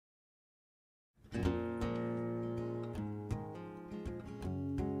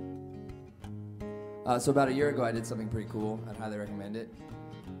So about a year ago, I did something pretty cool. I'd highly recommend it.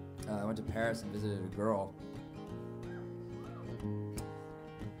 I went to Paris and visited a girl.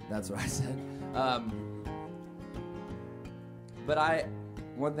 That's what I said. But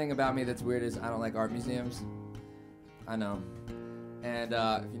one thing about me that's weird is I don't like art museums. I know. And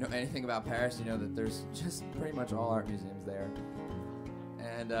if you know anything about Paris, you know that there's just pretty much all art museums there.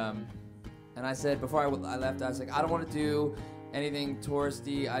 And I said, before I left, I was like, I don't want to do anything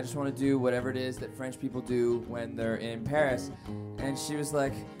touristy. I just want to do whatever it is that French people do when they're in Paris. And she was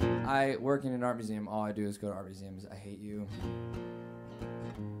like, I work in an art museum. All I do is go to art museums. I hate you.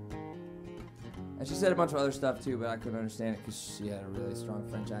 And she said a bunch of other stuff too, but I couldn't understand it because she had a really strong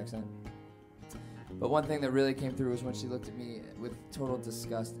French accent. But one thing that really came through was when she looked at me with total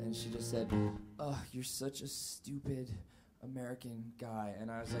disgust and she just said, "Oh, you're such a stupid American guy." And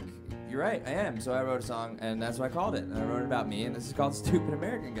I was like, "You're right, I am." So I wrote a song, and that's what I called it. And I wrote it about me, and this is called Stupid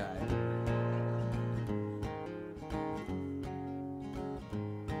American Guy.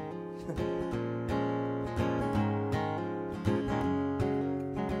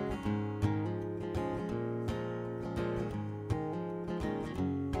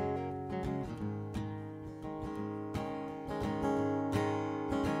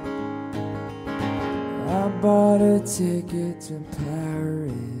 I bought a ticket to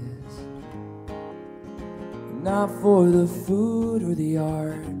Paris, not for the food or the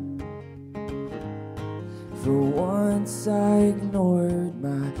art. For once I ignored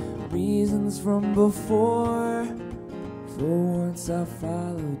my reasons from before. For once I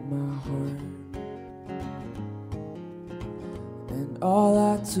followed my heart. And all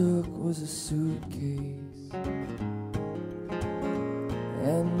I took was a suitcase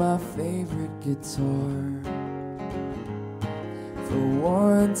and my favorite guitar. For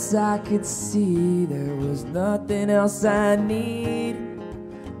once I could see there was nothing else I need.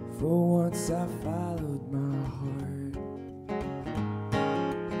 For once I followed my heart.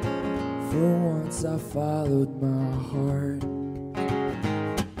 For once I followed my heart.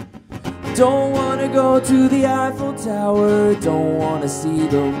 Don't wanna go to the Eiffel Tower. Don't wanna see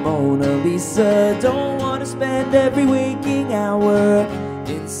the Mona Lisa. Don't wanna spend every waking hour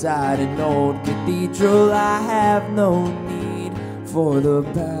inside an old cathedral. I have no need for the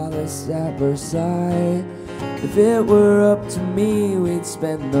palace at Versailles. If it were up to me, we'd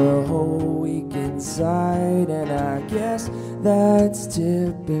spend the whole week inside. And I guess that's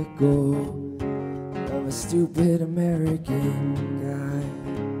typical of a stupid American guy.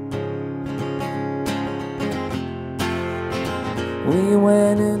 We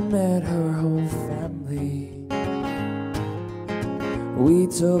went and met her whole family. We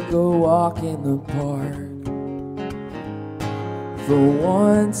took a walk in the park. For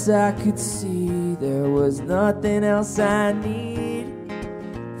once I could see there was nothing else I need.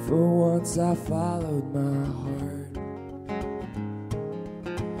 For once I followed my heart.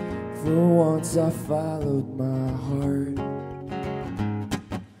 For once I followed my heart.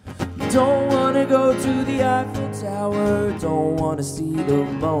 Don't wanna go to the Eiffel Tower. Don't wanna see the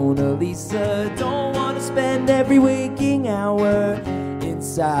Mona Lisa. Don't wanna spend every waking hour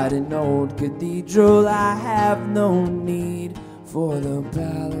inside an old cathedral. I have no need for the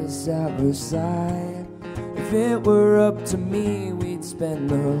palace at Versailles. If it were up to me, we'd spend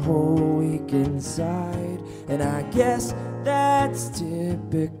the whole week inside. And I guess that's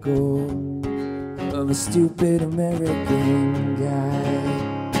typical of a stupid American guy.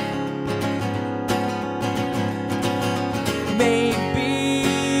 Maybe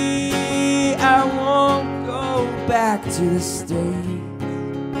I won't go back to the States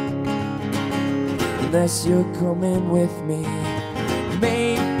unless you're coming with me.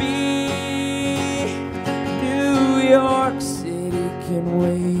 Maybe New York City can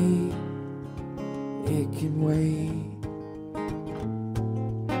wait. It can wait.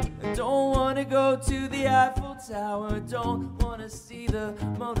 I don't wanna go to the Eiffel Tower. Don't wanna see the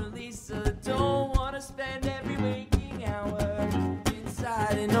Mona Lisa. Don't wanna spend every waking hour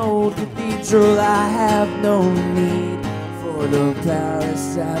inside an old cathedral. I have no need for the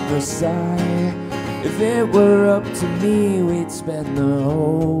palace at Versailles. If it were up to me, we'd spend the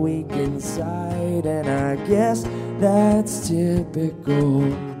whole week inside. And I guess that's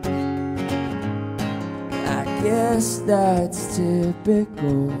typical. I guess that's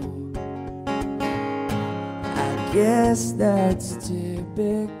typical. I guess that's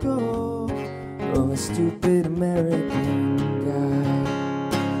typical of a stupid American guy.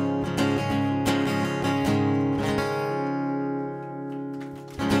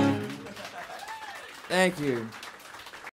 Thank you.